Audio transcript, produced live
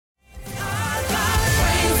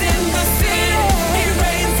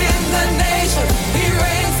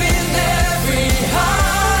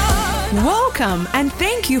Welcome and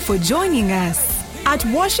thank you for joining us. At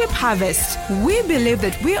Worship Harvest, we believe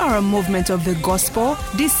that we are a movement of the gospel,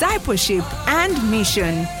 discipleship, and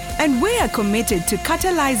mission. And we are committed to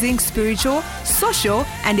catalyzing spiritual, social,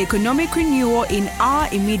 and economic renewal in our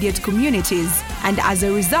immediate communities, and as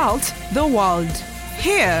a result, the world.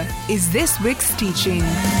 Here is this week's teaching.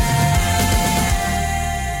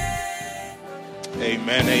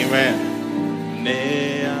 Amen, amen.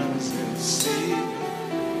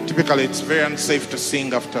 Typically, it's very unsafe to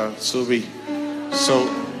sing after Subi. So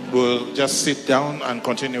we'll just sit down and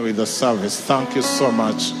continue with the service. Thank you so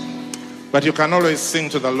much. But you can always sing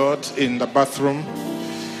to the Lord in the bathroom,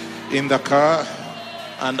 in the car,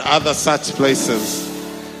 and other such places.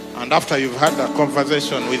 And after you've had a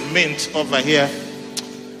conversation with Mint over here,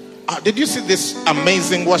 did you see this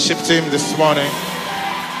amazing worship team this morning?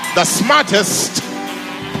 The smartest,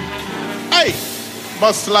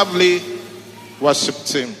 most lovely worship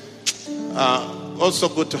team. Also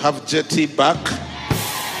good to have JT back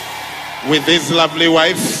with his lovely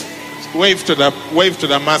wife. Wave to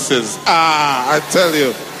the masses. I tell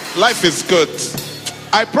you, life is good.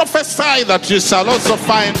 I prophesy that you shall also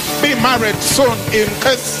be married soon in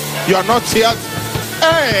case you are not yet.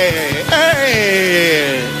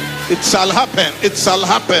 Hey, it shall happen. It shall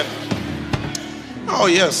happen. Oh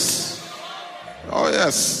yes.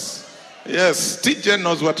 Yes, TJ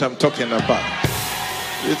knows what I'm talking about.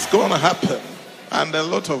 It's going to happen. And a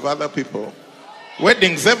lot of other people.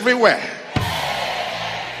 Weddings everywhere.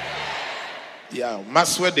 Yeah,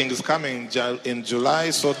 mass weddings coming in July,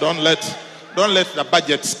 so don't let the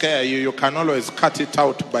budget scare you. You can always cut it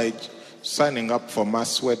out by signing up for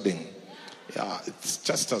mass wedding. Yeah, it's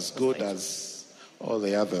just as good as all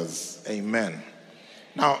the others. Amen.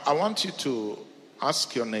 Now, I want you to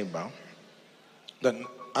ask your neighbor, then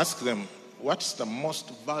ask them, what's the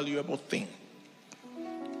most valuable thing?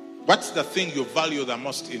 What's the thing you value the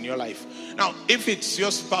most in your life? Now, if it's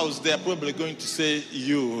your spouse, they're probably going to say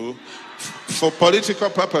you for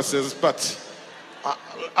political purposes, but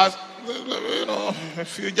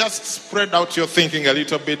if you just spread out your thinking a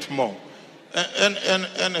little bit more, and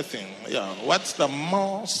anything, what's the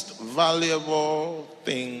most valuable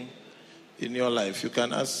thing in your life? You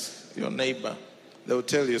can ask your neighbor. They will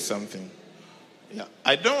tell you something. Yeah,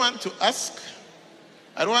 I don't want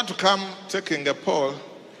to come taking a poll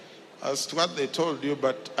as to what they told you,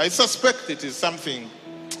 but I suspect it is something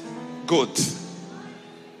good.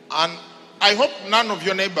 And I hope none of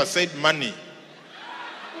your neighbors said money.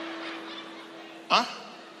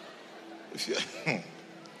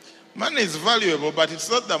 Money is valuable, but it's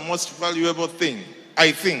not the most valuable thing,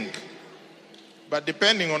 I think. But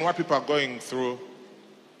depending on what people are going through,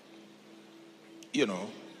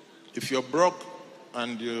 if you're broke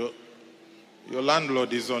and your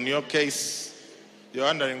landlord is on your case, you're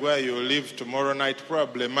wondering where you will live tomorrow night,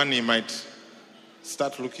 probably money might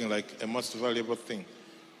start looking like a most valuable thing.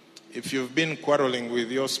 If you've been quarreling with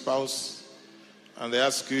your spouse and they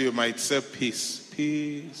ask you, you might say peace.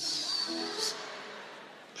 Peace.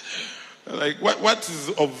 Like, what is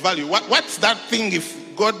of value? What's that thing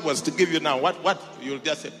if God was to give you now? What you'll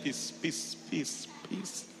just say peace, peace, peace,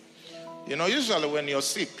 peace. Usually when you're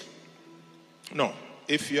sick, no,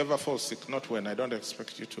 if you ever fall sick, not when, I don't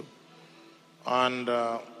expect you to. And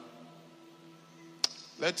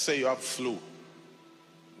let's say you have flu,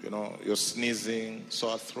 you're sneezing,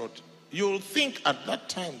 sore throat. You'll think at that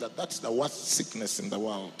time that that's the worst sickness in the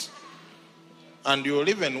world. And you'll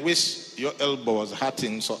even wish your elbow was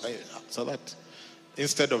hurting so that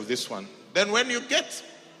instead of this one. Then when you get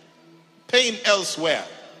pain elsewhere,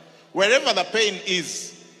 wherever the pain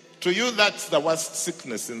is, to you that's the worst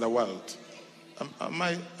sickness in the world. Am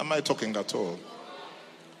I talking at all?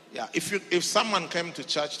 Yeah, if someone came to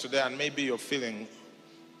church today and maybe you're feeling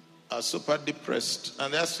super depressed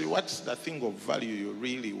and they ask you, what's the thing of value you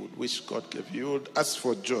really would wish God gave you? You would ask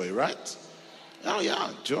for joy, right? Oh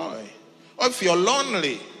yeah, joy. Or if you're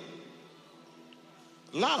lonely,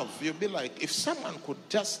 love. You'll be like, if someone could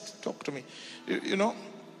just talk to me.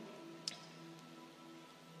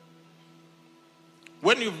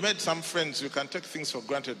 When you've made some friends, you can take things for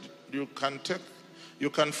granted. You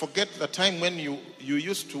can forget the time when you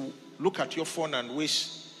used to look at your phone and wish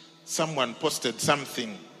someone posted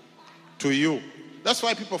something to you. That's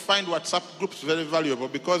why people find WhatsApp groups very valuable,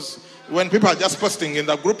 because when people are just posting in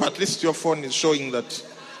the group, at least your phone is showing that,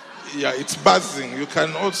 it's buzzing. You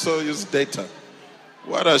can also use data.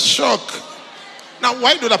 What a shock. Now,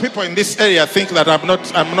 why do the people in this area think that I'm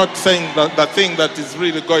not saying the thing that is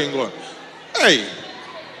really going on? Hey,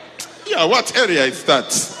 what area is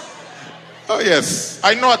that? Oh yes,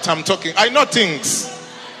 I know what I'm talking. I know things.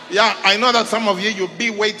 Yeah, I know that some of you, you'll be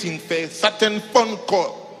waiting for a certain phone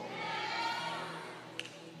call.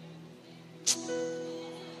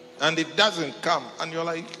 And it doesn't come. And you're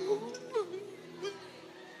like,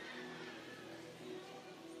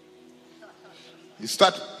 you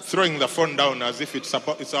start throwing the phone down as if it's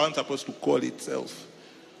not supposed to call itself.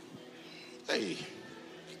 Hey.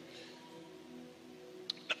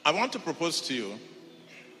 I want to propose to you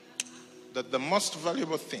that the most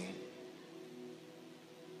valuable thing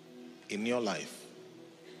in your life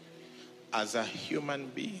as a human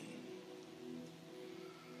being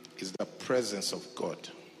is the presence of God.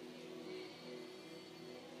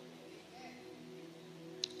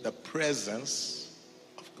 The presence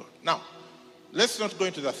of God. Now, let's not go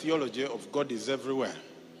into the theology of God is everywhere.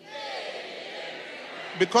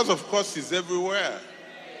 Because of course He's everywhere.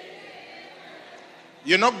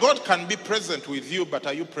 You know, God can be present with you, but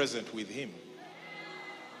are you present with Him?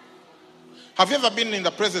 Have you ever been in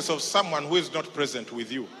the presence of someone who is not present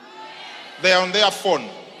with you? They are on their phone.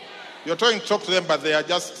 You're trying to talk to them, but they are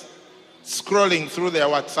just scrolling through their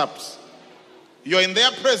WhatsApps. You're in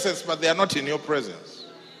their presence, but they are not in your presence.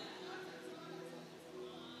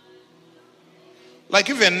 Like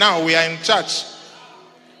even now, we are in church,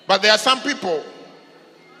 but there are some people,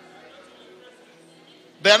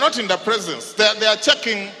 they are not in the presence. They are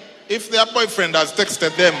checking if their boyfriend has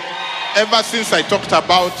texted them ever since I talked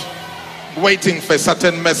about waiting for a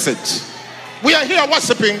certain message. We are here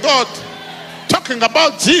worshiping God, talking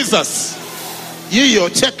about Jesus. You're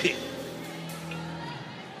checking.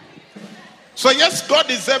 So yes, God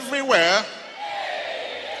is everywhere,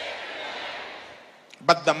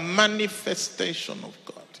 but the manifestation of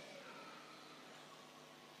God,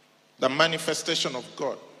 the manifestation of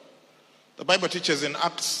God. The Bible teaches in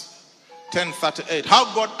Acts 10:38 how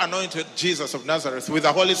God anointed Jesus of Nazareth with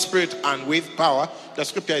the Holy Spirit and with power. The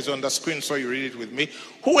scripture is on the screen, so you read it with me.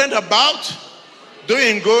 Who went about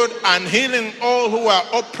doing good and healing all who were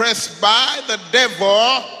oppressed by the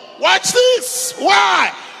devil. Watch this.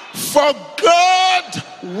 Why? For God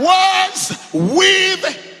was with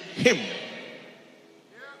him.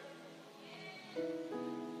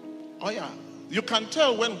 Oh yeah. You can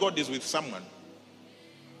tell when God is with someone.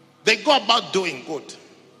 They go about doing good.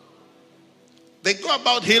 They go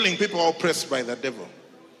about healing people oppressed by the devil.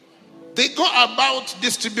 They go about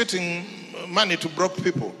distributing money to broke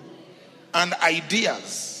people and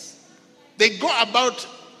ideas. They go about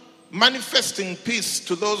manifesting peace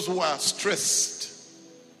to those who are stressed.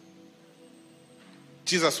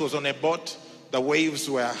 Jesus was on a boat. The waves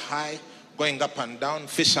were high, going up and down.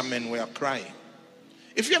 Fishermen were crying.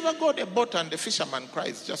 If you ever go on a boat and the fisherman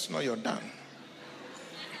cries, just know you're done.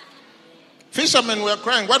 Fishermen were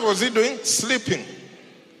crying. What was he doing? Sleeping.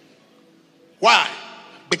 Why?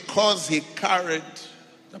 Because he carried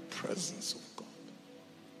the presence of God.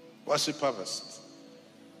 Worship harvest.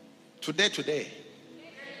 Today,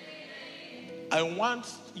 I want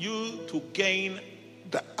you to gain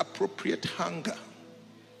the appropriate hunger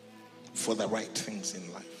for the right things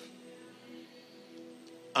in life.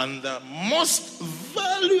 And the most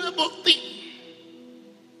valuable thing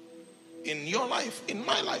in your life, in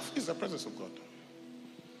my life, is the presence of God.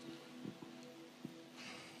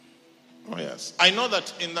 Oh yes. I know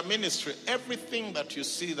that in the ministry, everything that you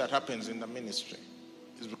see that happens in the ministry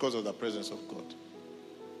is because of the presence of God.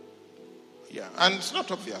 Yeah. And it's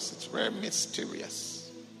not obvious. It's very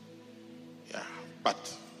mysterious. Yeah.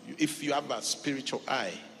 But if you have a spiritual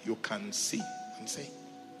eye, you can see and say,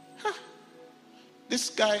 this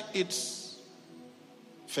guy eats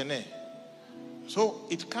fene. So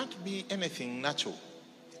it can't be anything natural.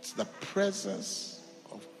 It's the presence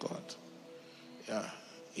of God. Yeah.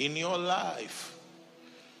 In your life,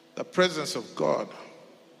 the presence of God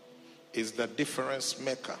is the difference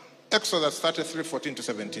maker. Exodus 33, 14 to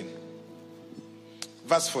 17.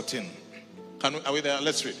 Verse 14. Are we there?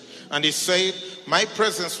 Let's read. And he said, my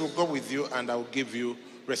presence will go with you and I will give you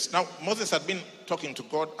rest. Now, Moses had been talking to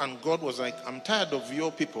God and God was like, I'm tired of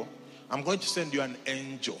your people. I'm going to send you an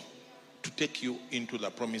angel to take you into the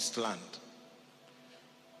promised land.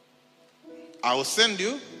 I will send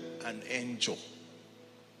you an angel.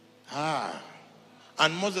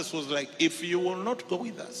 And Moses was like, if you will not go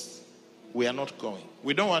with us, we are not going.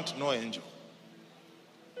 We don't want no angel.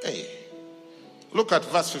 Hey, look at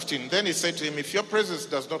verse 15. Then he said to him, if your presence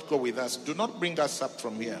does not go with us, do not bring us up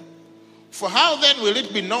from here. For how then will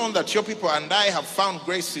it be known that your people and I have found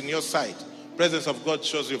grace in your sight? Presence of God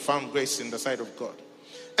shows you found grace in the sight of God.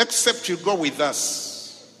 Except you go with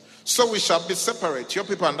us. So we shall be separate, your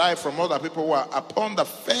people and I, from all the people who are upon the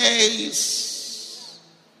face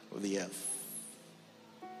of the earth.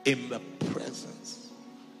 In the presence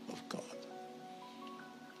of God.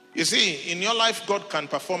 You see, in your life, God can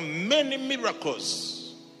perform many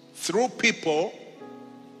miracles through people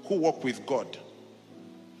who walk with God.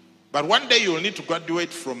 But one day you will need to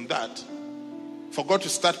graduate from that for God to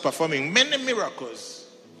start performing many miracles,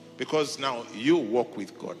 because now you walk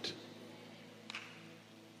with God.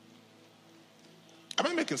 Am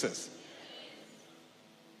I making sense?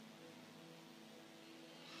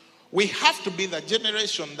 We have to be the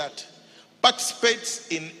generation that participates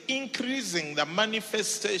in increasing the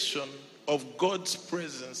manifestation of God's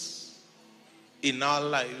presence in our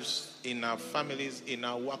lives, in our families, in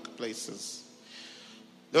our workplaces.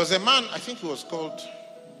 There was a man, I think he was called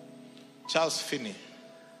Charles Finney,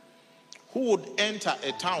 who would enter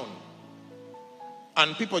a town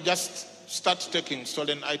and people just start taking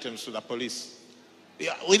stolen items to the police.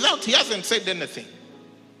 Yeah, he hasn't said anything.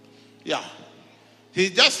 Yeah. He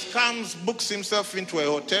just comes, books himself into a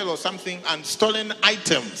hotel or something, and stolen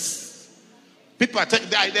items. People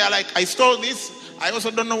they are like, I stole this. I also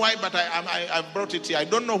don't know why, but I brought it here. I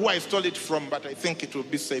don't know who I stole it from, but I think it will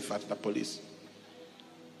be safe at the police.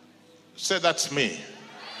 Say, that's me.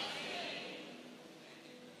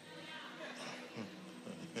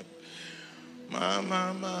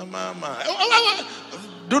 Mama.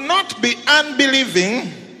 Do not be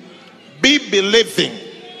unbelieving, be believing.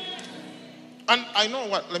 And I know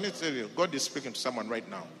what, let me tell you, God is speaking to someone right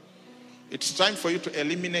now. It's time for you to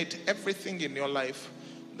eliminate everything in your life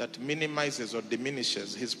that minimizes or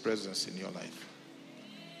diminishes his presence in your life.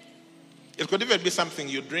 It could even be something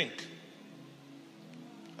you drink.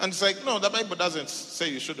 And it's like, no, the Bible doesn't say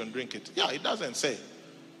you shouldn't drink it. Yeah, it doesn't say.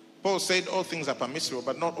 Paul said all things are permissible,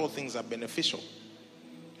 but not all things are beneficial.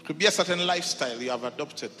 It could be a certain lifestyle you have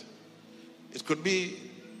adopted. It could be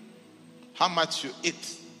how much you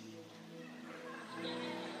eat.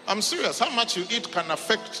 I'm serious. How much you eat can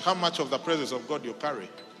affect how much of the presence of God you carry.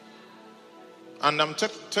 And I'm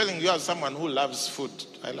telling you, as someone who loves food,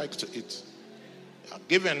 I like to eat.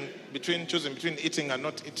 Given choosing between eating and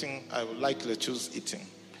not eating, I would likely choose eating.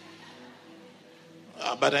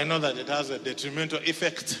 But I know that it has a detrimental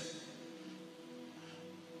effect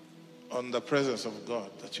on the presence of God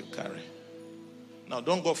that you carry. Now,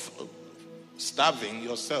 don't go starving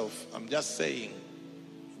yourself. I'm just saying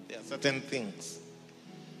there are certain things.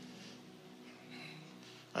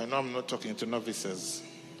 I know I'm not talking to novices.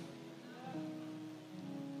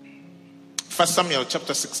 1 Samuel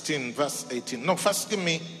chapter 16 verse 18. No, first give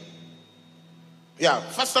me. 1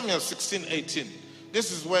 Samuel 16, 18.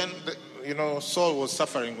 This is when Saul was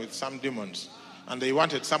suffering with some demons and they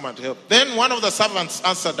wanted someone to help. Then one of the servants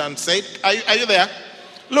answered and said, Are you there?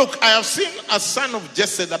 Look, I have seen a son of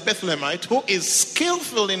Jesse the Bethlehemite who is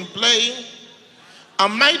skillful in playing, a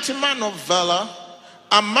mighty man of valor,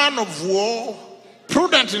 a man of war,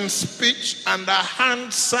 prudent in speech, and a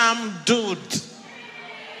handsome dude.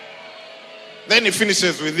 Then he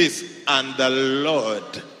finishes with this, and the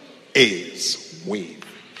Lord is with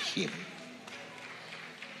him.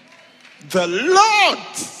 The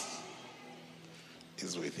Lord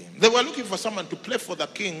is with him. They were looking for someone to play for the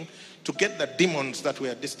king to get the demons that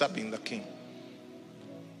were disturbing the king.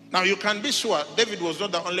 Now you can be sure David was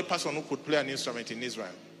not the only person who could play an instrument in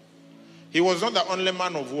Israel. He was not the only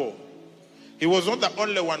man of war. He was not the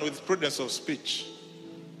only one with prudence of speech.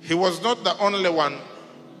 He was not the only one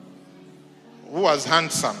who was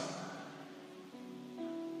handsome.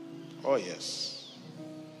 Oh yes.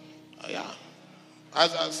 Yeah.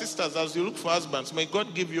 As sisters, as you look for husbands, may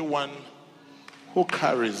God give you one who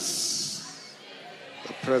carries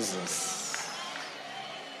the presence.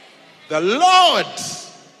 The Lord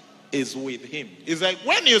is with him. It's like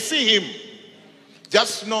when you see him,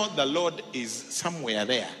 just know the Lord is somewhere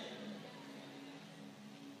there.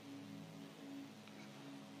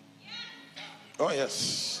 Oh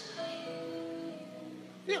yes.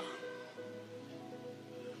 Yeah.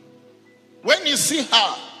 When you see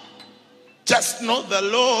her, just know the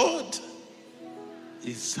Lord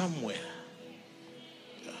is somewhere.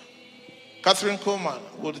 Yeah. Catherine Coleman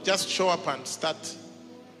would just show up and start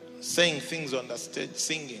saying things on the stage,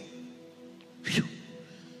 singing. Whew.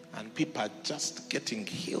 And people are just getting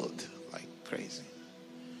healed like crazy.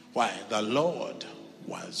 Why? The Lord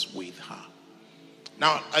was with her.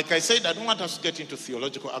 Now, like I said, I don't want us to get into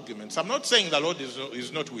theological arguments. I'm not saying the Lord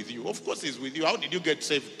is not with you. Of course he's with you. How did you get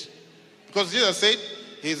saved? Because Jesus said,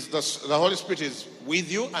 the Holy Spirit is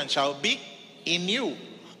with you and shall be in you.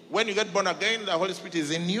 When you get born again, the Holy Spirit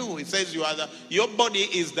is in you. It says your body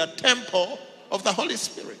is the temple of the Holy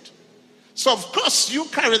Spirit. So of course you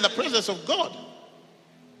carry the presence of God.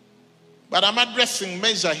 But I'm addressing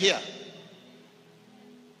measure here.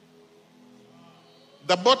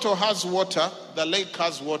 The bottle has water, the lake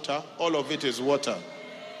has water, all of it is water.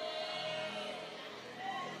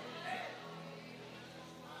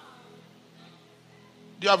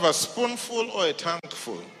 Do you have a spoonful or a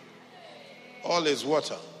tankful? All is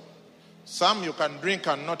water. Some you can drink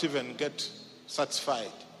and not even get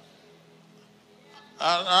satisfied.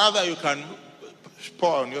 Other you can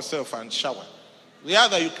pour on yourself and shower. The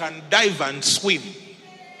other you can dive and swim.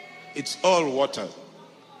 It's all water.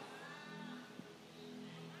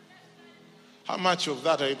 How much of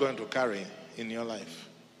that are you going to carry in your life?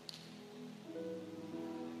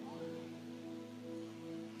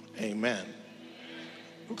 Amen.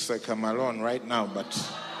 Looks like I'm alone right now,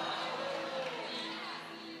 but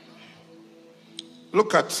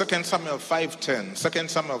look at 2 Samuel 5:10. 2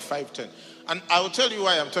 Samuel 5:10. And I will tell you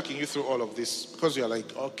why I'm talking you through all of this. Because you're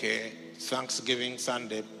like, okay, Thanksgiving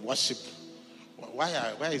Sunday, worship. Why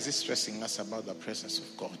is he stressing us about the presence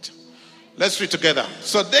of God? Let's read together.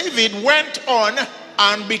 So David went on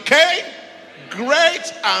and became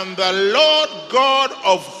great, and the Lord God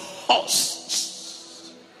of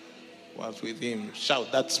hosts was with him.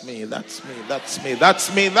 Shout, that's me, that's me, that's me,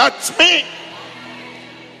 that's me, that's me.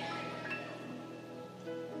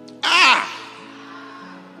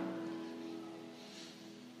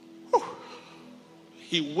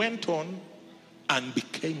 He went on and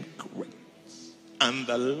became great, and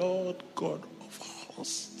the Lord God of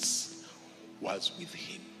hosts was with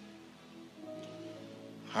him.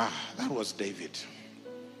 That was David.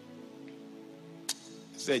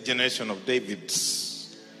 It's a generation of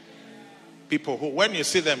Davids. People who, when you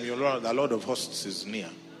see them, you know the Lord of hosts is near.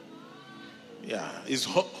 Yeah, he's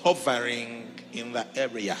hovering in the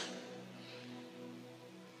area.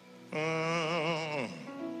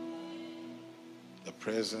 The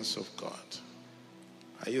presence of God.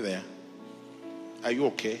 Are you there? Are you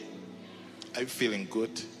okay? Are you feeling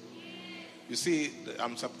good? You see,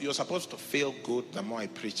 you're supposed to feel good the more I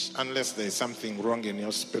preach, unless there's something wrong in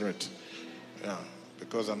your spirit. Yeah,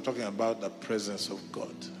 because I'm talking about the presence of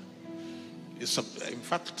God. In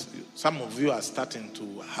fact, some of you are starting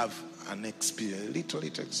to have an experience, little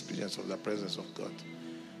experience of the presence of God.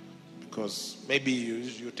 Because maybe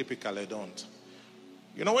you typically don't.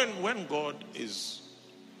 You know, when God is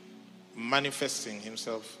manifesting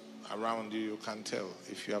himself around you, you can tell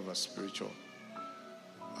if you have a spiritual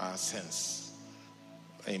sense.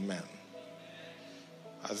 Amen.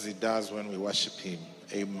 As he does when we worship him.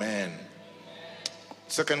 Amen.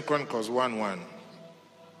 2 Chronicles 1:1.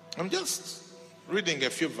 I'm just reading a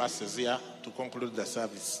few verses here to conclude the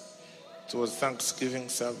service. It was Thanksgiving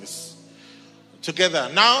service. Together.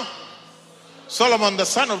 Now, Solomon, the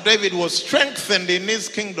son of David, was strengthened in his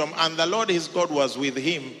kingdom, and the Lord his God was with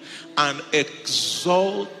him and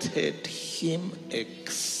exalted him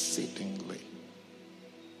exceedingly.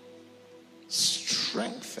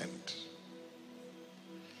 Strengthened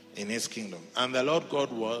in his kingdom. And the Lord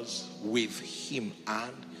God was with him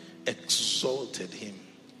and exalted him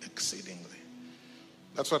exceedingly.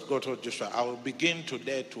 That's what God told Joshua. I will begin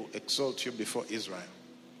today to exalt you before Israel.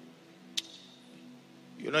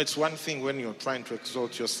 You know, it's one thing when you're trying to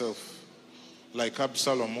exalt yourself, like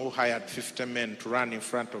Absalom, who hired 50 men to run in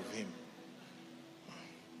front of him.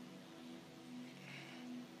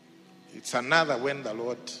 It's another when the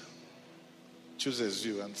Lord chooses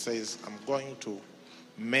you and says, I'm going to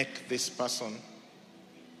make this person,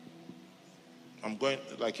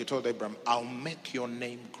 like he told Abraham, I'll make your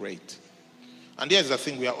name great. And here's the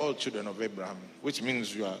thing, we are all children of Abraham, which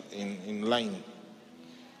means you are in line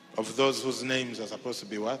of those whose names are supposed to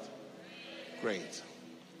be what? Great.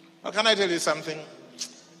 Well, can I tell you something?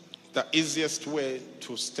 The easiest way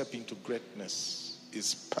to step into greatness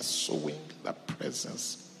is pursuing the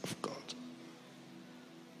presence of God.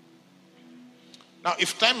 Now,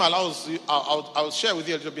 if time allows, I'll share with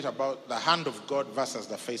you a little bit about the hand of God versus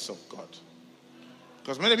the face of God.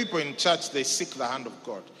 Because many people in church, they seek the hand of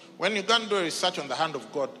God. When you go and do a research on the hand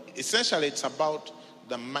of God, essentially it's about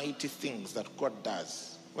the mighty things that God does.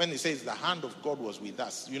 When he says the hand of God was with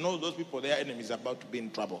us, you know those people, their enemies are about to be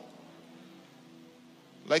in trouble.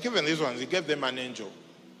 Like even these ones, he gave them an angel.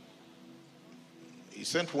 He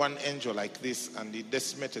sent one angel like this and he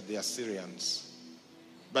decimated the Assyrians.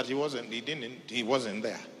 But he wasn't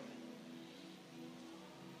there.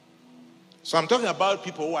 So I'm talking about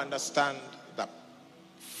people who understand the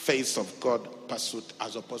face of God pursuit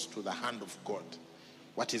as opposed to the hand of God.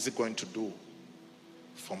 What is he going to do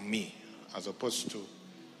for me? As opposed to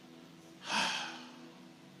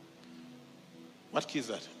what key is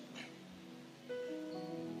that?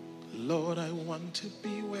 Lord, I want to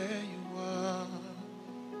be where you are,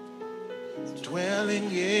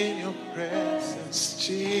 dwelling in your presence,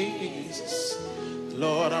 Jesus.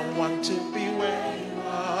 Lord, I want to be where you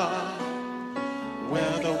are,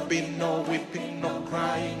 where there'll be no weeping, no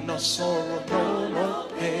crying, no sorrow, no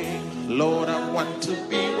pain. Lord, I want to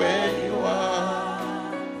be where you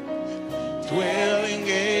are, dwelling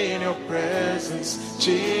in your presence,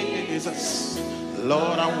 Jesus.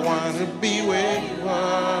 Lord, I want to be where you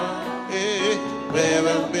are, where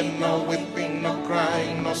there'll be no weeping, no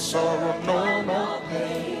crying, no sorrow, no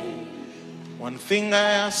pain. One thing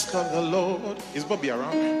I ask of the Lord is Bobby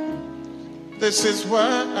around. This is what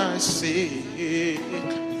I seek,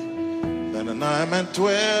 that I may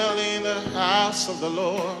dwell in the house of the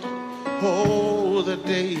Lord all the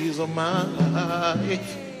days of my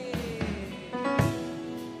life,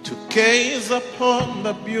 to gaze upon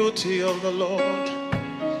the beauty of the Lord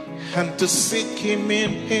and to seek him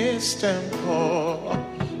in his temple.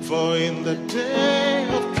 For in the day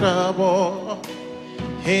of trouble,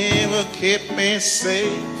 he will keep me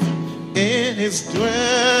safe in his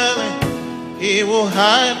dwelling. He will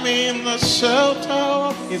hide me in the shelter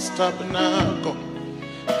of his tabernacle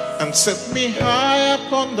and set me high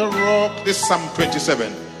upon the rock. This is Psalm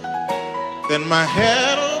 27. Then my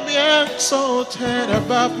head will be exalted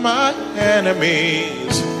above my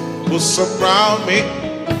enemies who surround me.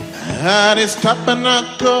 At his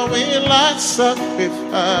tabernacle will I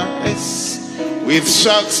sacrifice with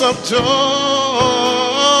shouts of joy.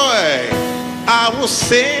 I will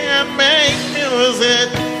sing and make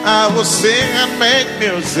music. I will sing and make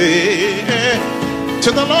music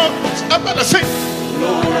to the Lord. I'm gonna sing.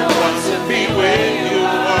 Lord, I want to be where you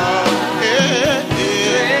are. Dwelling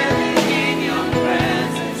in your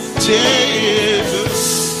presence,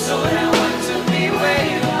 Jesus. Lord, I want to be where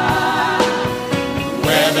you are.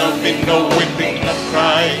 Where there'll be no weeping, no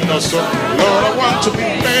crying, no sorrow. Lord, I want to be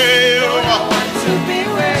where you Lord, I are. want to be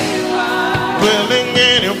where you are. Dwelling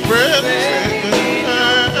in your presence.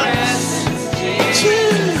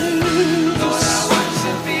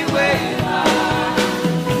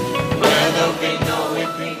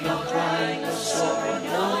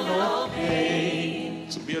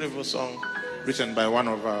 Song written by one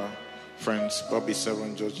of our friends, Bobby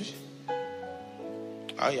Seven Georgie.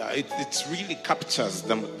 It really captures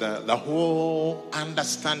the whole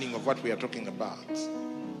understanding of what we are talking about.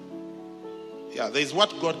 Yeah, there's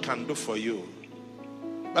what God can do for you.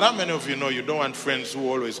 But how many of you know you don't want friends who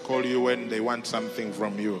always call you when they want something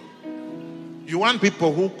from you? You want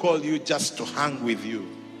people who call you just to hang with you,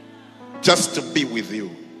 just to be with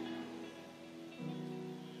you.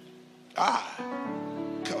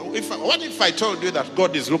 What if I told you that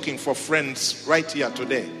God is looking for friends right here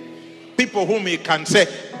today? People whom he can say,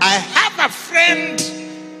 I have a friend.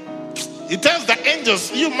 He tells the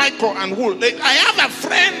angels, you, Michael and who, I have a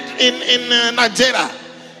friend in Nigeria.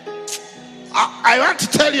 I want to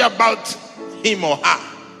tell you about him or her.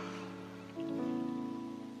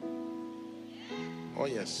 Oh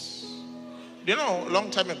yes. You know, a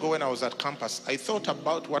long time ago when I was at campus, I thought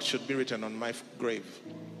about what should be written on my grave.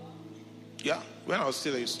 Yeah, when I was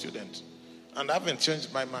still a student. And I haven't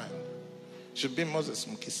changed my mind. Should be Moses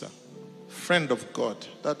Mukisa. Friend of God.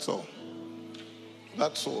 That's all.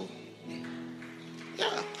 That's all.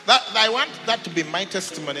 Yeah. I want that to be my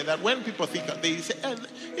testimony. That when people think, they say,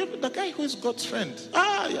 you know, the guy who is God's friend.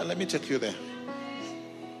 Yeah, let me take you there.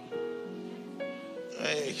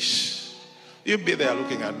 Hey, you'll be there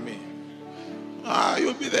looking at me.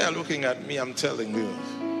 You'll be there looking at me, I'm telling you.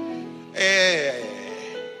 Hey.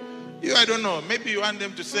 You, I don't know. Maybe you want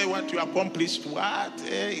them to say what you accomplished. What?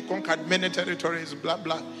 You conquered many territories, blah,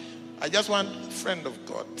 blah. I just want a friend of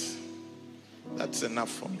God. That's enough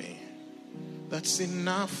for me. That's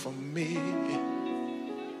enough for me.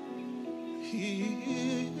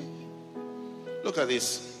 Look at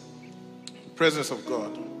this. Presence of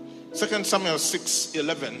God. 2 Samuel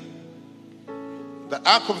 6:11. The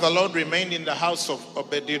ark of the Lord remained in the house of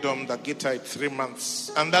Obed-Edom the Gittite 3 months.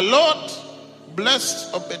 And the Lord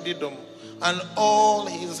blessed Obed-Edom and all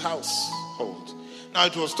his household. Now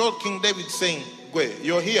it was told King David saying, Gwe,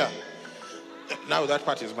 you're here. Now that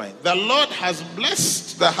part is mine. The Lord has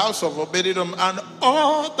blessed the house of Obed-Edom and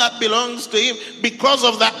all that belongs to him because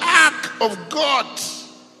of the ark of God.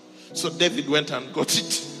 So David went and got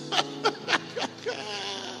it.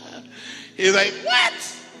 He's like,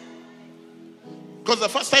 what? Because the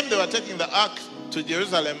first time they were taking the ark to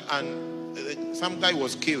Jerusalem and some guy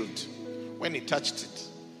was killed when he touched it.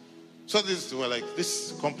 So this were like,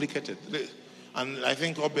 this is complicated. And I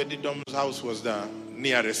think Obed-Edom's house was the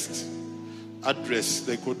nearest address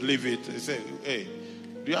they could leave it. They say, hey,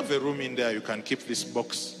 do you have a room in there you can keep this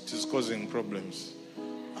box? It is causing problems.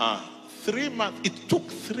 3 months. It took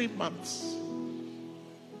 3 months.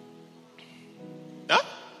 Huh?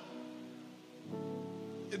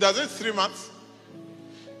 Does it 3 months?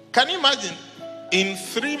 Can you imagine? in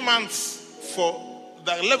 3 months for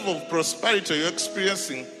the level of prosperity you're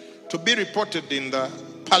experiencing to be reported in the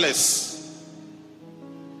palace.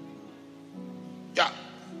 Yeah.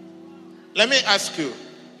 Let me ask you,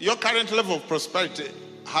 your current level of prosperity,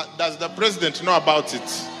 does the president know about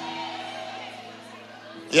it?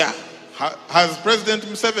 Yeah. Has President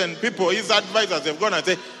Museveni, people, his advisors, have gone and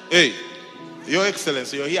say, hey, Your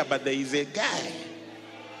Excellency, you're here, but there is a guy.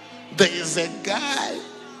 There is a guy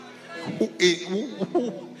who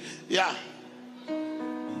yeah.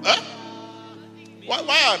 Huh?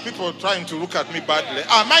 Why are people trying to look at me badly?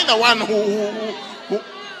 Am I the one who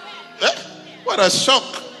what a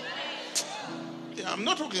shock. Yeah, I'm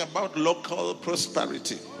not talking about local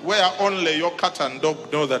prosperity, where only your cat and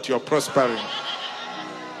dog know that you're prospering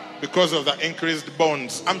because of the increased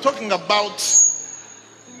bonds. I'm talking about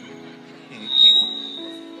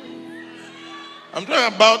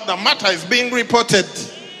the matter is being reported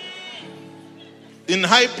in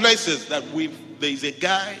high places that there is a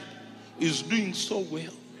guy is doing so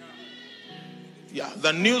well. Yeah,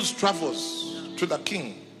 the news travels to the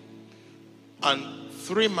king. And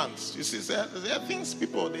 3 months, you see, there are things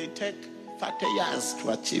people, they take 30 years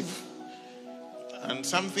to achieve. And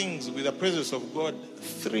some things with the presence of God,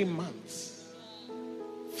 3 months.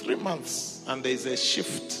 3 months, and there is a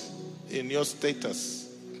shift in your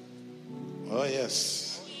status. Oh,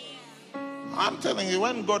 yes. I'm telling you,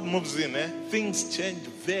 when God moves in, things change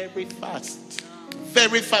very fast.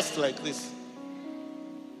 Very fast like this.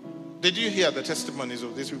 Did you hear the testimonies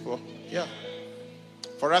of these people? Yeah.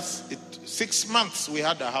 For us, 6 months we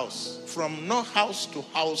had a house. From no house to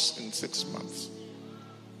house in 6 months.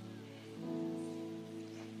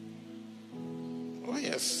 Oh,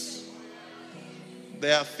 yes.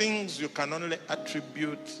 There are things you can only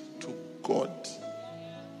attribute to God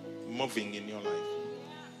moving in your life,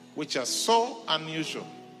 which are so unusual.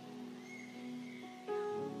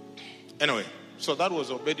 Anyway, so that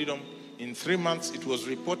was Obed-Edom. In 3 months, it was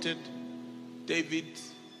reported, David,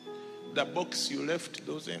 the box you left,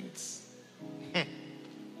 those ends.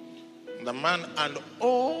 The man and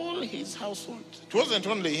all his household. It wasn't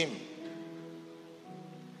only him.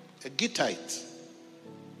 A Gittite.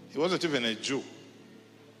 He wasn't even a Jew.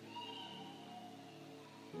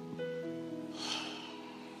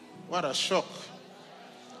 What a shock.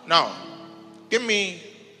 Now, give me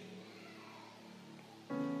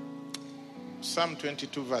Psalm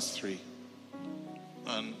 22 verse 3.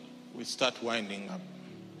 And we start winding up.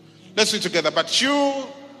 Let's read together. But you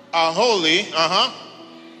are holy,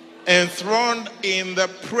 enthroned in the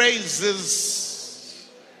praises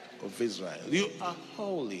of Israel. You are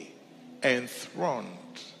holy, enthroned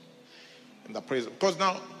in the praises. Because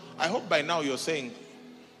now, I hope by now you're saying,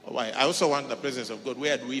 oh, I also want the presence of God.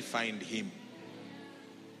 Where do we find him?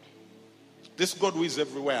 This God who is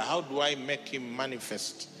everywhere, how do I make him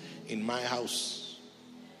manifest in my house?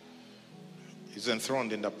 He's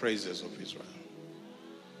enthroned in the praises of Israel.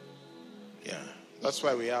 Yeah, that's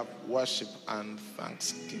why we have worship and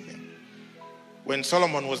thanksgiving. When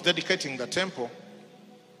Solomon was dedicating the temple,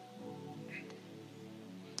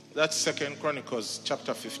 that's 2 Chronicles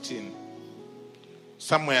chapter 15.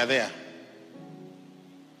 Somewhere there.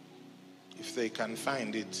 If they can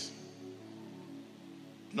find it.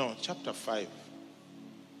 No, chapter 5.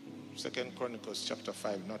 2 Chronicles chapter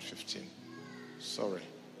 5, not 15. Sorry.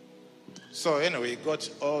 So anyway, got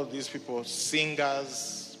all these people,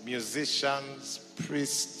 singers, musicians,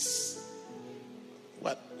 priests.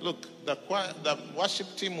 Look, the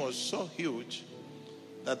worship team was so huge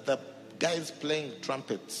that the guys playing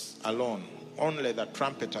trumpets alone, only the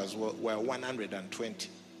trumpeters were 120.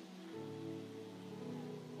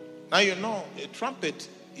 Now you know, a trumpet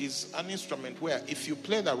is an instrument where if you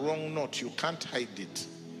play the wrong note, you can't hide it.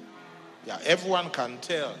 Yeah, everyone can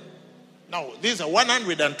tell. Now, these are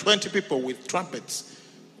 120 people with trumpets,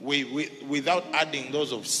 without adding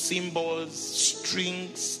those of cymbals,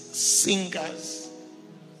 strings, singers.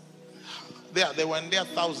 They were in their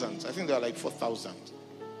thousands. I think they were like 4,000.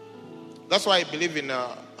 That's why I believe in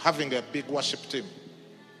having a big worship team.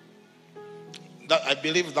 I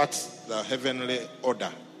believe that's the heavenly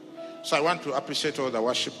order. So I want to appreciate all the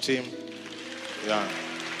worship team. Yeah.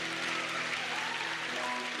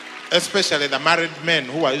 Especially the married men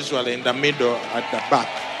who are usually in the middle at the back.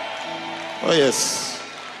 Oh, yes.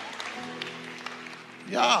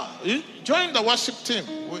 Yeah. You join the worship team.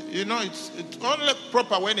 You know, it's only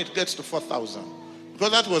proper when it gets to 4,000.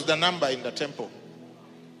 Because that was the number in the temple.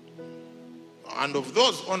 And of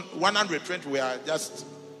those, 120 were just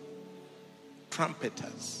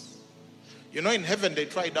trumpeters. You know, in heaven they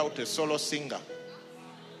tried out a solo singer.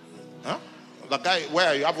 The guy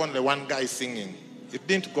where you have only one guy singing. It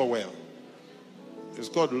didn't go well. It's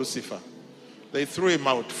called Lucifer. They threw him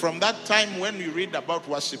out. From that time, when you read about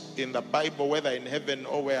worship in the Bible, whether in heaven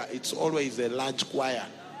or where, it's always a large choir.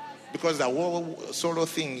 Because the whole solo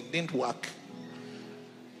thing didn't work.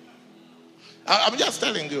 I'm just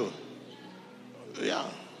telling you. Yeah.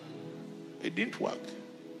 It didn't work.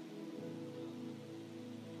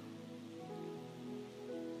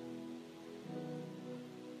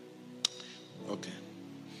 Okay.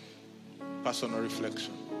 Personal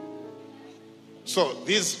reflection. So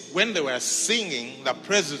when they were singing, the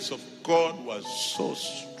presence of God was so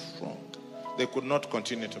strong. They could not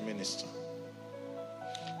continue to minister.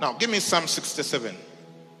 Now, give me Psalm 67.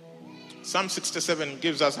 Psalm 67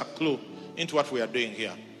 gives us a clue into what we are doing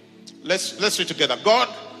here. Let's read together.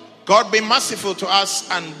 God be merciful to us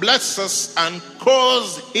and bless us and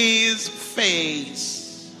cause his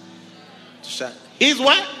face to shine. His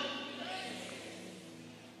what?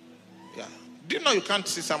 Yeah. Do you know you can't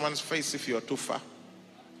see someone's face if you're too far?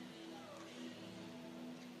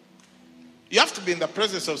 You have to be in the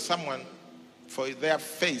presence of someone for their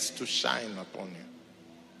face to shine upon you.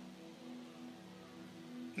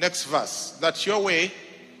 Next verse. That your way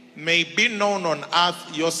may be known on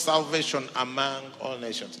earth, your salvation among all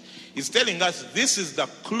nations. He's telling us this is the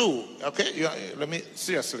clue. Okay? Let me,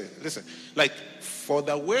 seriously, listen. Like, for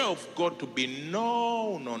the way of God to be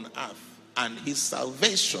known on earth and his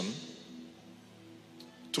salvation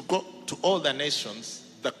to go to all the nations,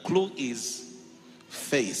 the clue is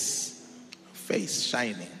face. Face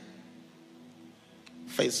shining.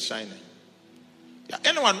 Face shining. Yeah,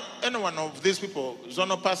 anyone of these people,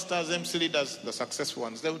 zonal pastors, MC leaders, the successful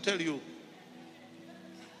ones, they will tell you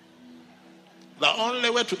the only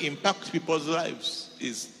way to impact people's lives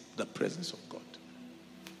is the presence of God.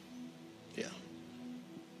 Yeah.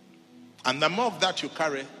 And the more of that you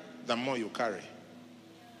carry, the more you carry.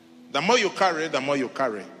 The more you carry, the more you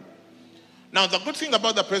carry. Now, the good thing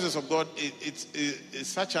about the presence of God is it's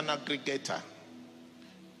such an aggregator.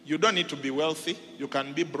 You don't need to be wealthy. You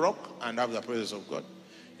can be broke and have the presence of God.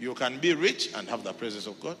 You can be rich and have the presence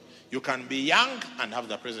of God. You can be young and have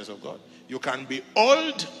the presence of God. You can be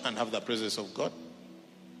old and have the presence of God.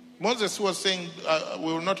 Moses was saying, we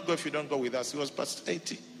will not go if you don't go with us. He was past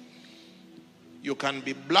 80. You can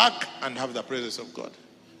be black and have the presence of God.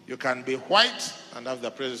 You can be white and have the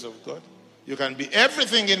presence of God. You can be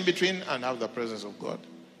everything in between and have the presence of God.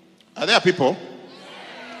 Are there people?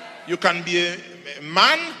 You can be a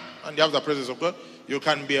man and you have the presence of God. You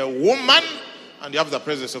can be a woman and you have the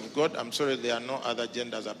presence of God. I'm sorry, there are no other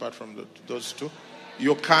genders apart from those two.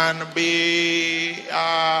 You can be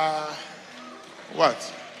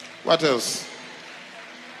what? What else?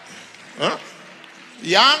 Huh?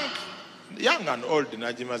 Young and old.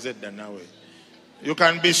 You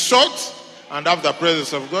can be short and have the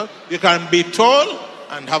presence of God. You can be tall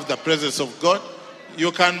and have the presence of God.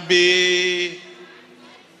 You can be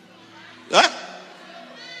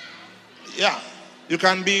you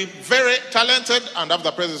can be very talented and have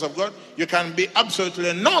the presence of God. You can be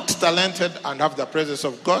absolutely not talented and have the presence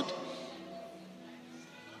of God.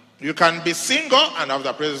 You can be single and have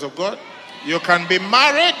the presence of God. You can be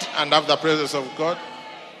married and have the presence of God.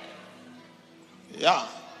 Yeah.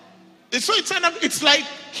 So it's like,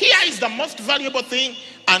 here is the most valuable thing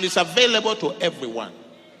and it's available to everyone.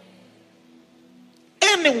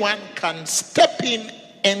 Anyone can step in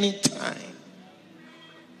anytime.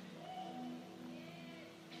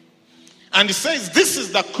 And he says this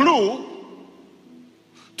is the clue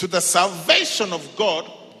to the salvation of God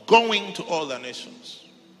going to all the nations.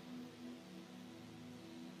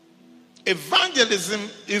 Evangelism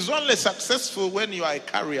is only successful when you are a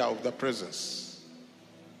carrier of the presence.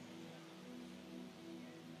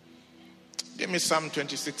 Give me Psalm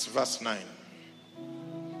 26 verse 9.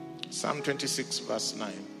 Psalm 26 verse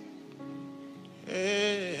 9.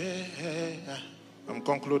 I'm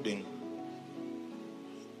concluding.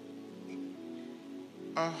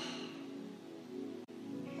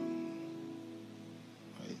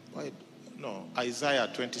 No, Isaiah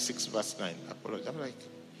 26 verse 9. Apologize. I'm like,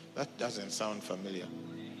 that doesn't sound familiar.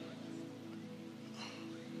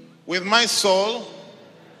 With my soul,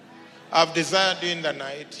 I've desired you in the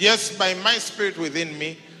night. Yes, by my spirit within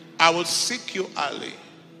me, I will seek you early.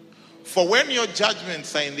 For when your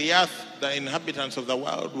judgments are in the earth, the inhabitants of the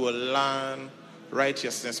world will learn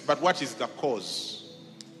righteousness. But what is the cause?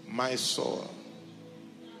 My soul,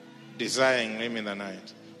 desiring him in the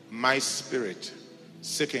night. My spirit,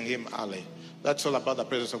 seeking him early. That's all about the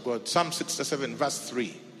presence of God. Psalm 67 verse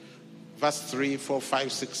 3. Verse 3, 4,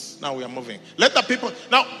 5, 6. Now we are moving. Let the people...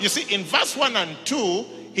 Now, you see, in verse 1 and 2,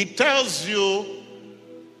 he tells you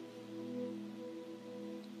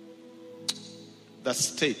the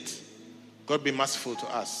state. God be merciful to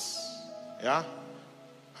us. Yeah?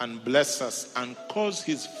 And bless us and cause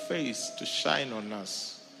his face to shine on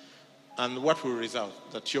us. And what will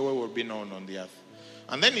result? That your way will be known on the earth.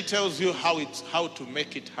 And then he tells you how to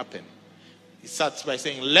make it happen. He starts by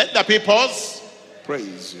saying, let the peoples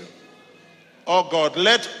praise you. Oh God,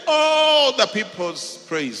 let all the peoples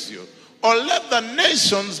praise you. Or let the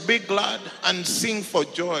nations be glad and sing for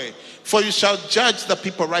joy. For you shall judge the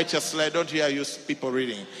people righteously. I don't hear you people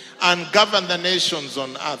reading. And govern the nations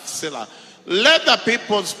on earth. Selah. Let the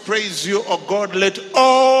peoples praise you, O God. Let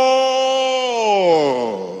all.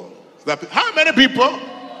 How many people?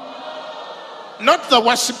 Not the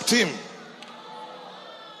worship team.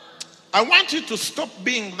 I want you to stop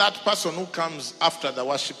being that person who comes after the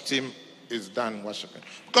worship team is done worshiping.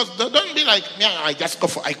 Because don't be like, yeah, I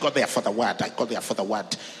go there for the word. I go there for the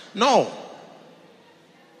word. No.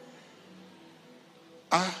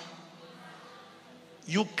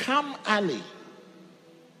 You come early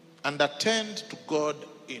and attend to God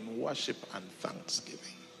in worship and thanksgiving.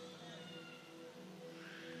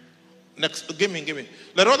 Next, give me.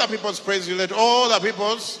 Let all the peoples praise you. Let all the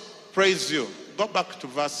peoples praise you. Go back to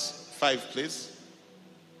verse 5, please.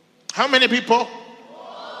 How many people?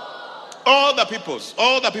 All the peoples,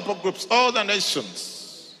 all the people groups, all the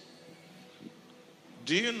nations.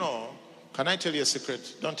 Do you know? Can I tell you a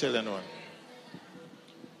secret? Don't tell anyone.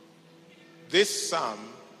 This psalm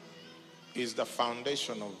is the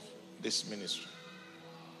foundation of this ministry.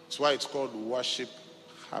 That's why it's called Worship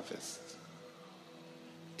Harvest.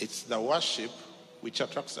 It's the worship which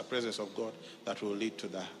attracts the presence of God that will lead to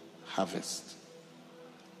the harvest.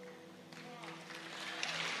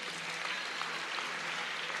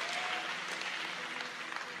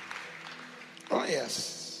 Oh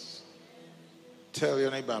yes. Tell your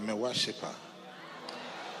neighbor, I'm a worshiper.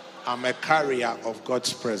 I'm a carrier of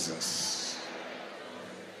God's presence.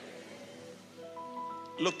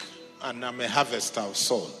 Look, and I'm a harvester of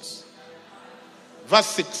souls. Verse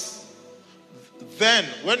 6. Then,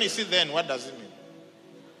 when you see then, what does it mean?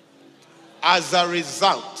 As a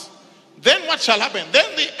result. Then what shall happen?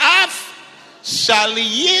 Then the earth shall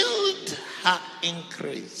yield her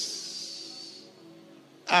increase.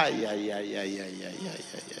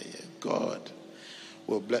 God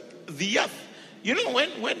will bless the earth. You know,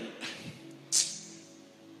 when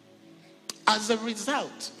as a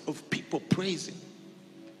result of people praising,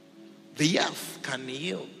 the earth can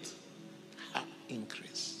yield her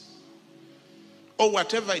increase. Or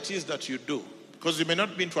whatever it is that you do, because you may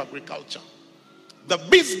not be into agriculture, the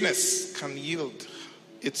business can yield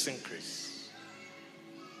its increase.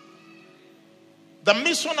 The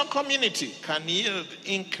missional community can yield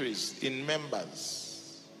increase in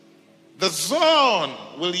members. The zone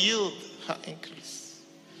will yield her increase.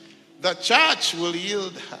 The church will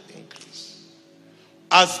yield her increase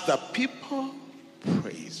as the people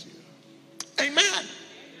praise you. Amen.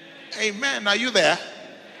 Amen. Are you there?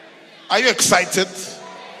 Are you excited?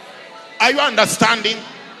 Are you understanding?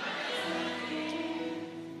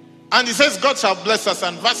 And he says, God shall bless us.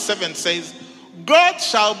 And verse 7 says, God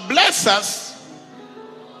shall bless us,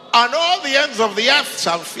 and all the ends of the earth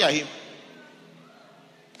shall fear him.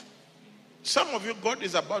 Some of you, God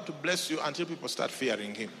is about to bless you until people start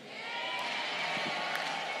fearing him.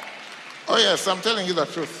 Oh yes, I'm telling you the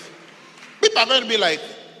truth. People are going to be like,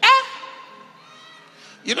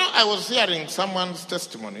 You know, I was hearing someone's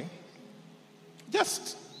testimony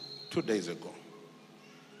just 2 days ago.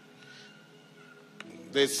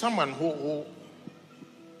 There's someone who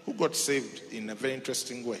got saved in a very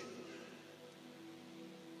interesting way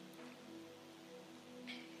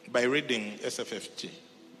by reading SFFG.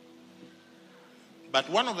 But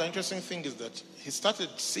one of the interesting things is that he started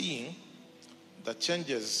seeing the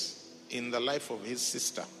changes in the life of his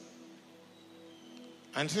sister.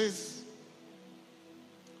 And says,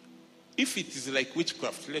 if it is like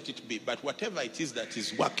witchcraft, let it be. But whatever it is that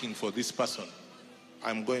is working for this person,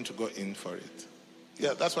 I'm going to go in for it.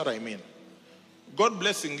 Yeah, that's what I mean. God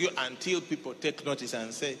blessing you until people take notice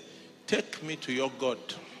and say, take me to your God.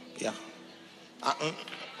 Yeah.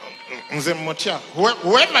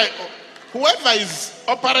 Whoever is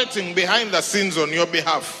operating behind the scenes on your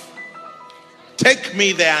behalf, take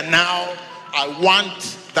me there now. I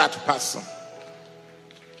want that person.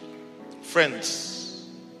 Friends,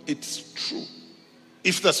 it's true.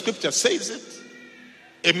 If the scripture says it,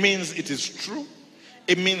 it means it is true.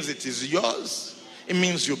 It means it is yours. It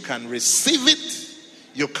means you can receive it.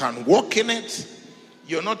 You can walk in it.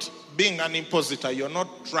 You're not being an impositor. You're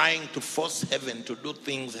not trying to force heaven to do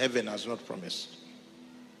things heaven has not promised.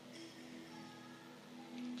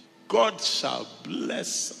 God shall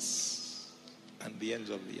bless us, and the ends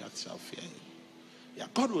of the earth shall fear him. Yeah,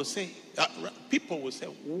 God will say, people will say,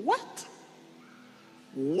 what?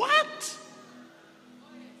 What?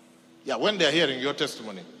 Yeah, when they're hearing your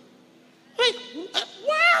testimony. Like,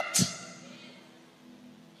 what?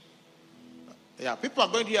 Yeah, people are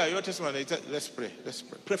going to hear your testimony. They say, let's pray. Let's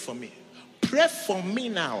pray. Pray for me. Pray for me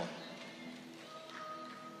now.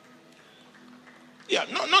 Yeah,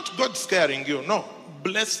 no, not God scaring you. No,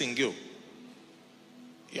 blessing you.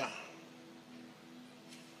 Yeah.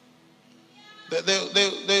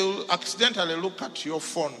 They will accidentally look at your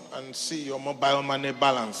phone and see your mobile money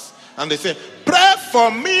balance. And they say, pray for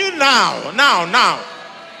me now. Now.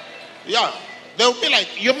 Yeah. They'll be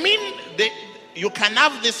like, you mean you can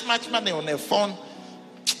have this much money on a phone?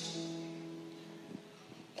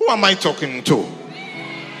 Who am I talking to?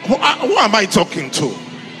 Who am I talking to?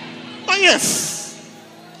 Oh, yes.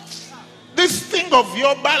 This thing of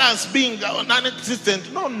your balance being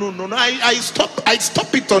non-existent. No. I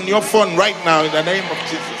stop it on your phone right now in the name of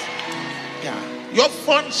Jesus. Yeah. Your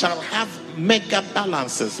phone shall have mega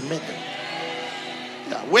balances. Mega.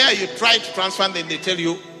 Yeah. Where you try to transfer, then they tell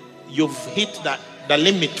you you've hit the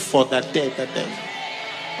limit for that day.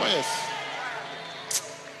 Oh, yes.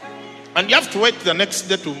 And you have to wait the next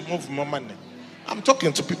day to move more money. I'm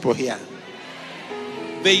talking to people here.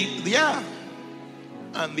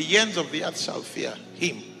 And the ends of the earth shall fear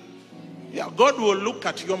him. Yeah, God will look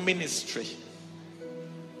at your ministry.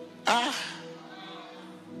 And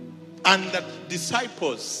the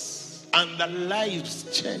disciples and the lives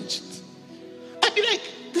changed. I'd be like,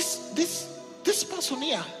 this person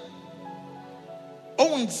here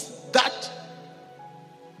owns that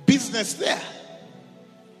business there.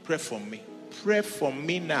 Pray for me. Pray for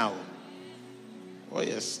me now. Oh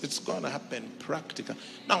yes, it's going to happen practical.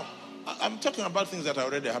 Now, I'm talking about things that are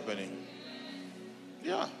already happening.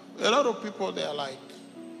 Yeah. A lot of people, they are like,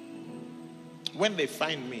 when they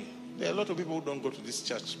find me, there are a lot of people who don't go to this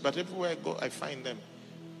church, but everywhere I go, I find them.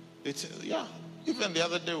 Even the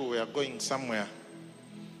other day we were going somewhere,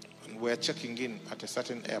 and we were checking in at a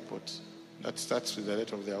certain airport that starts with the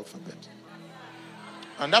letter of the alphabet.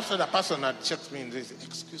 And after the person had checked me, they said,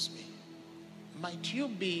 excuse me, might you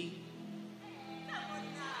be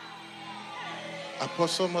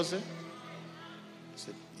Apostle Mose? I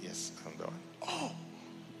said, yes, I'm the one. Oh,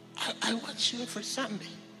 I watch you every Sunday.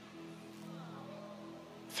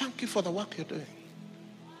 Thank you for the work you're doing.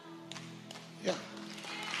 Yeah.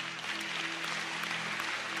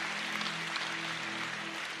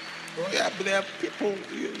 Oh yeah, but there are people,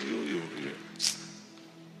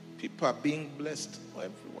 people are being blessed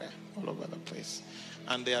everywhere, all over the place.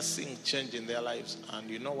 And they are seeing change in their lives. And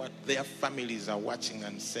you know what? Their families are watching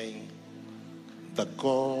and saying, the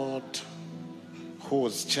God who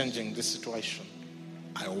was changing this situation,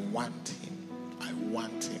 I want him. I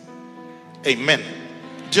want him. Amen.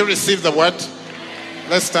 Do you receive the word?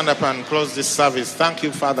 Let's stand up and close this service. Thank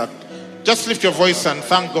you, Father. Just lift your voice and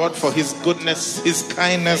thank God for his goodness, his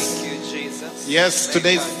kindness. Thank you, Jesus. Yes,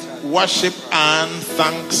 today's worship and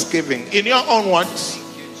thanksgiving. In your own words,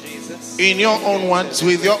 in your own words,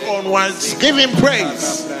 with your own words, give him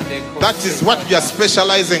praise. That is what you are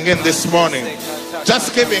specializing in this morning.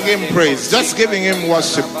 Just giving him praise, just giving him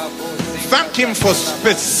worship. Thank him for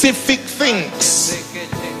specific things.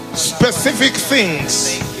 Specific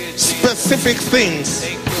things. Specific things.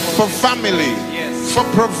 For family. For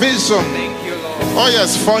provision. Oh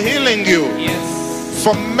yes, for healing you.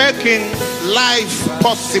 For making life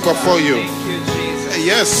possible for you.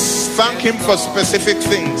 Yes, thank him for specific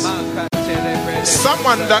things.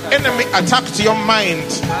 Someone, the enemy attacked your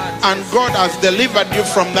mind and God has delivered you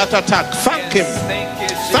from that attack. Thank him.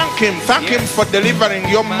 Thank him for delivering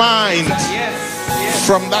your mind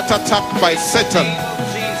from that attack by Satan.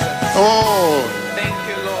 Oh,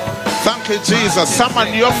 thank you, Jesus.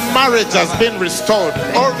 Someone, your marriage has been restored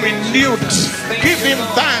or renewed. Give him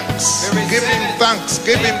thanks. Give him thanks.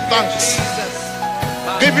 Give him thanks.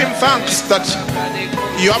 Give him thanks that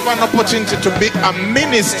you have an opportunity to be a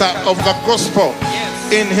minister of the gospel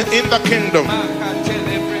in the kingdom.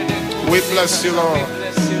 We bless you, Lord.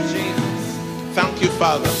 Thank you,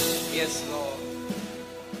 Father. Yes, Lord.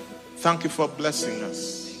 Thank you for blessing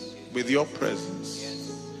us with your presence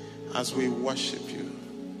as we worship you.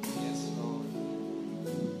 Yes, Lord.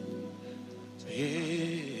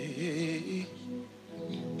 Hey,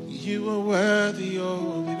 you are worthy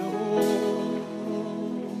of it all.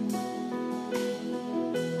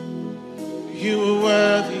 You are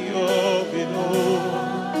worthy of it all.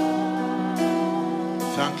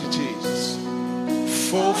 Thank you, Jesus.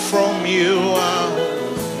 For from you are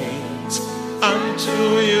all things, unto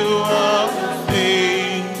you are all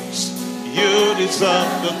things. You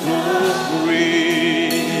deserve the glory.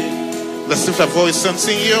 Let's lift our voice and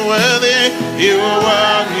sing, you're worthy, you are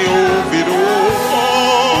worthy of it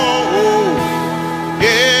all.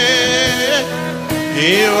 Yeah,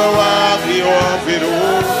 you are worthy of it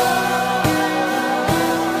all.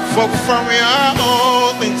 For from you are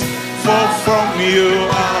all things, for from you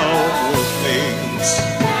are all things.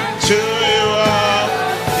 To you are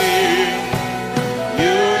King,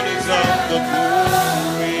 you deserve the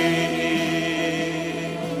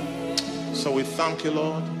glory. So we thank you,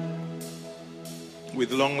 Lord.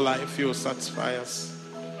 With long life, you will satisfy us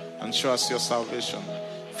and show us your salvation.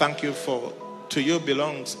 Thank you for, to you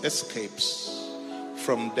belongs escapes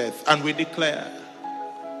from death. And we declare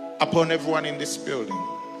upon everyone in this building,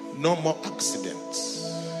 no more accidents,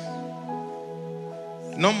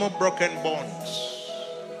 no more broken bones.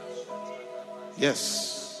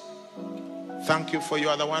 Yes. Thank you for you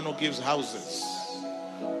are the one who gives houses.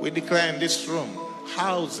 We declare in this room,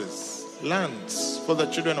 houses, lands for the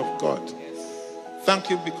children of God.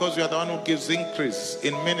 Thank you because you are the one who gives increase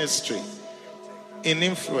in ministry, in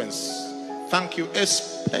influence. Thank you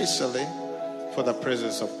especially for the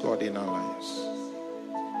presence of God in our lives.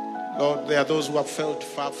 Lord, there are those who have felt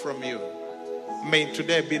far from you. May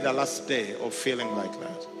today be the last day of feeling like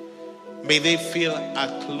that. May they feel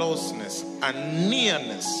a closeness, a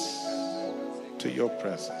nearness to your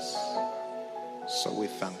presence. So we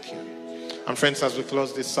thank you. And friends, as we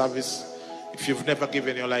close this service, if you've never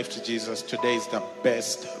given your life to Jesus, today is the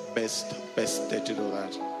best day to do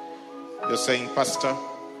that. You're saying, Pastor,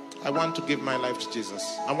 I want to give my life to Jesus.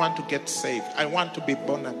 I want to get saved. I want to be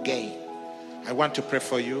born again. I want to pray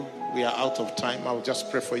for you. We are out of time. I'll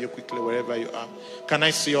just pray for you quickly wherever you are. Can I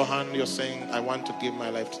see your hand? You're saying, I want to give my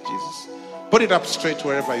life to Jesus. Put it up straight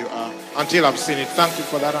wherever you are until I've seen it. Thank you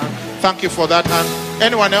for that hand. Thank you for that hand.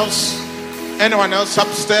 Anyone else? Anyone else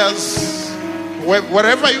upstairs?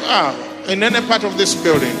 Wherever you are, in any part of this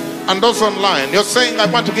building, and those online, you're saying, I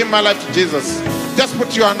want to give my life to Jesus. Just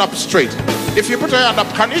put your hand up straight. If you put your hand up,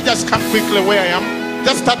 can you just come quickly where I am?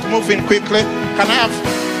 Just start moving quickly. Can I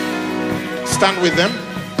have stand with them?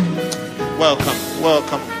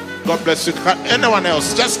 Welcome. God bless you. Anyone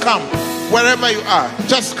else, just come wherever you are.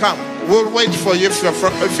 Just come. We'll wait for you.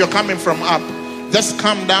 If you're coming from up, just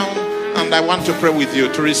come down, and I want to pray with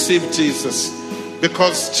you to receive Jesus,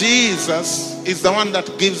 because Jesus is the one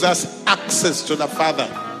that gives us access to the Father.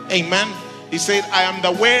 Amen. He said, I am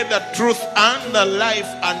the way, the truth, and the life,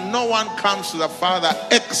 and no one comes to the Father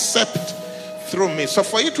except through me. So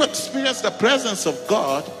for you to experience the presence of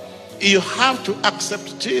God, you have to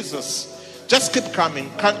accept Jesus. Just keep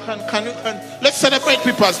coming. Can you let's celebrate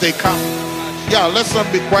people as they come. Yeah, let's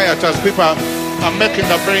not be quiet as people are making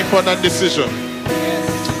a very important decision.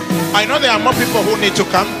 I know there are more people who need to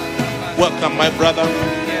come. Welcome, my brother.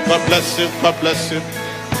 God bless you. God bless you.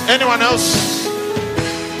 Anyone else?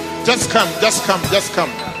 Just come.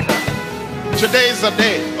 Today is the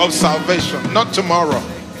day of salvation, not tomorrow.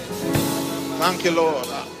 Thank you, Lord.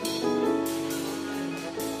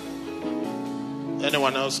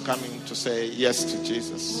 Anyone else coming to say yes to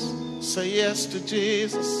Jesus? Say yes to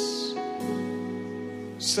Jesus.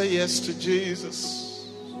 Say yes to Jesus.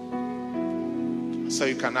 So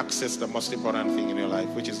you can access the most important thing in your life,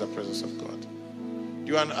 which is the presence of God. Do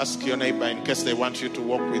you want to ask your neighbor in case they want you to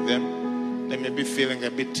walk with them? They may be feeling a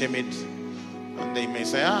bit timid, and they may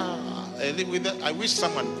say, I live with that. I wish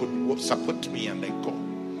someone could support me, and they go.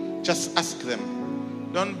 Just ask them.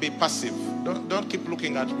 Don't be passive. Don't keep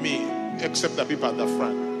looking at me, except the people at the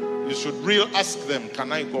front. You should really ask them,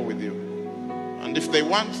 can I go with you? And if they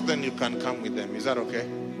want, then you can come with them. Is that okay?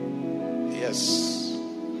 Yes.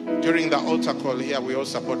 During the altar call here, we all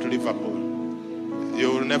support Liverpool.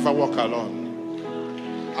 You will never walk alone.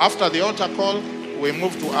 After the altar call, we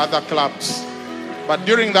move to other clubs. But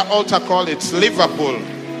during the altar call, it's Liverpool.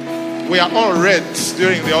 We are all Reds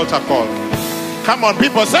during the altar call. Come on,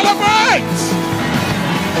 people, celebrate!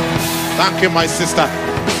 Thank you, my sister.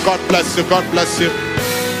 God bless you. God bless you.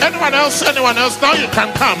 Anyone else? Anyone else? Now you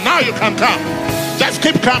can come. Now you can come. Just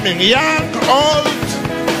keep coming. Young, old,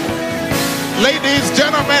 ladies,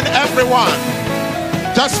 gentlemen, everyone.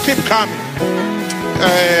 Just keep coming.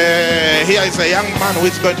 Here is a young man who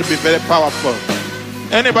is going to be very powerful.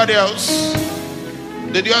 Anybody else?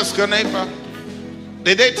 Did you ask your neighbor?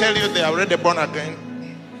 Did they tell you they are already born again?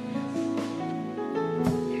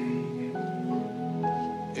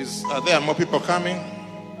 Are there more people coming?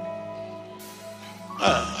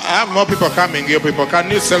 I have more people coming. You people, can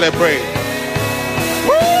you celebrate?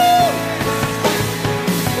 Woo!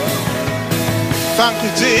 Thank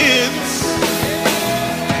you, Jesus.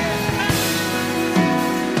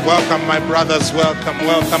 Welcome, my brothers. Welcome.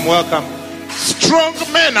 Strong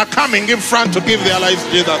men are coming in front to give their lives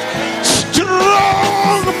to Jesus.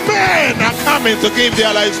 Men are coming to give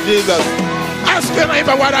their lives to Jesus. Ask your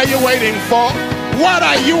neighbor, what are you waiting for? What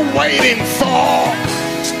are you waiting for?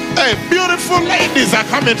 Hey, beautiful ladies are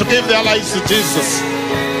coming to give their lives to Jesus.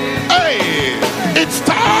 Hey, it's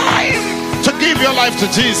time to give your life to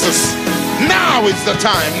Jesus. Now is the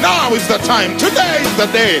time. Now is the time. Today is the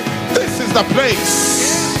day. This is the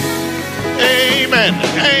place. Amen.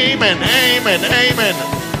 Amen. Amen. Amen.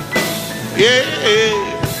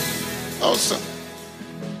 Yeah. Awesome.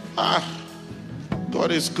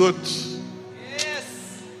 God is good.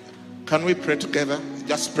 Yes. Can we pray together?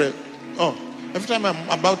 Just pray. Oh, every time I'm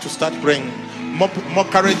about to start praying, more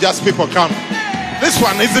courageous people come. This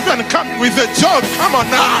one is even coming with a joke. Come on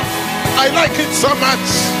now. I like it so much.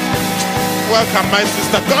 Welcome, my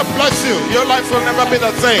sister. God bless you. Your life will never be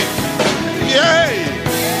the same. Yay.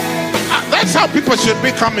 That's how people should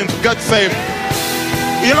be coming to get saved.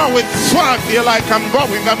 You know, with swag, you're like, I'm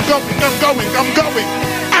going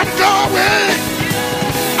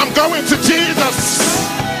to Jesus.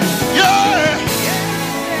 Yeah.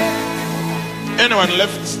 Anyone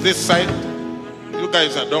left this side? You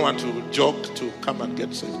guys that don't want to jog to come and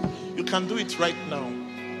get saved, you can do it right now.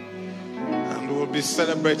 And we'll be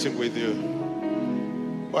celebrating with you.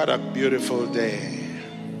 What a beautiful day.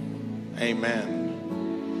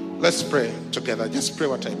 Amen. Let's pray together. Just pray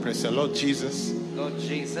what I pray. Say, Lord Jesus,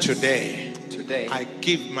 today I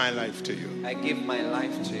give my life to you. I give my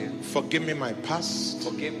life to you. Forgive me my past.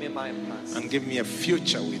 Forgive me my past. And give me a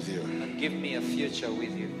future with you. And give me a future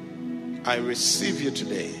with you. I receive you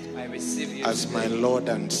today. I receive you as today my Lord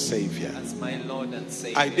and Savior. As my Lord and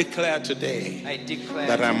Savior. I declare today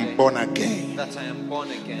that I'm born again. That I am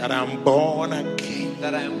born again. That I'm born again.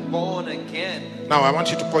 That I am born again. Now I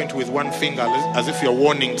want you to point with one finger as if you're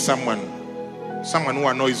warning someone. Someone who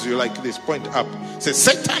annoys you like this. Point up. Say,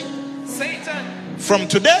 Satan. Satan. From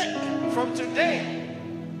today. From today.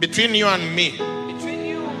 Between you and me. Between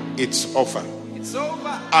you. It's over. It's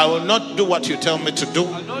over. I will not do what you tell me to do.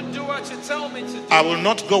 I will not do what you tell me to do. I will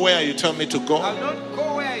not go where you tell me to go. I will not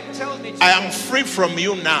go where you tell me to I go. am free from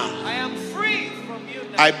you now. I am free from you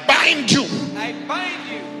now. I bind you. I bind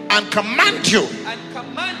you. And command you. And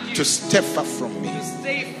command you. To stay far from me. To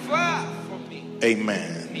stay far from me.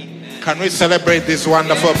 Amen. Amen. Can we celebrate these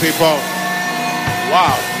wonderful people?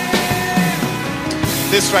 Wow.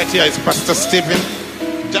 This right here is Pastor Stephen.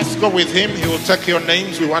 Just go with him. He will take your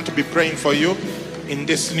names. We want to be praying for you in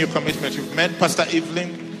this new commitment you've made. Pastor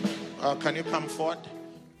Evelyn, can you come forward?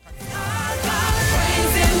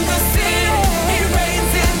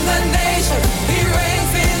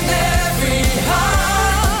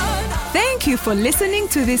 Thank you for listening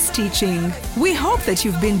to this teaching. We hope that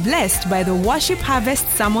you've been blessed by the Worship Harvest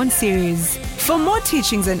Sermon Series. For more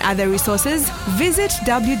teachings and other resources, visit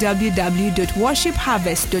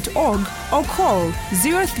www.worshipharvest.org or call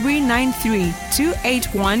 0393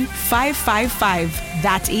 281 555.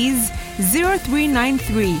 That is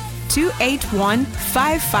 0393 281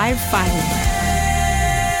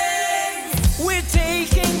 555. We're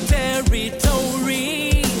taking territory.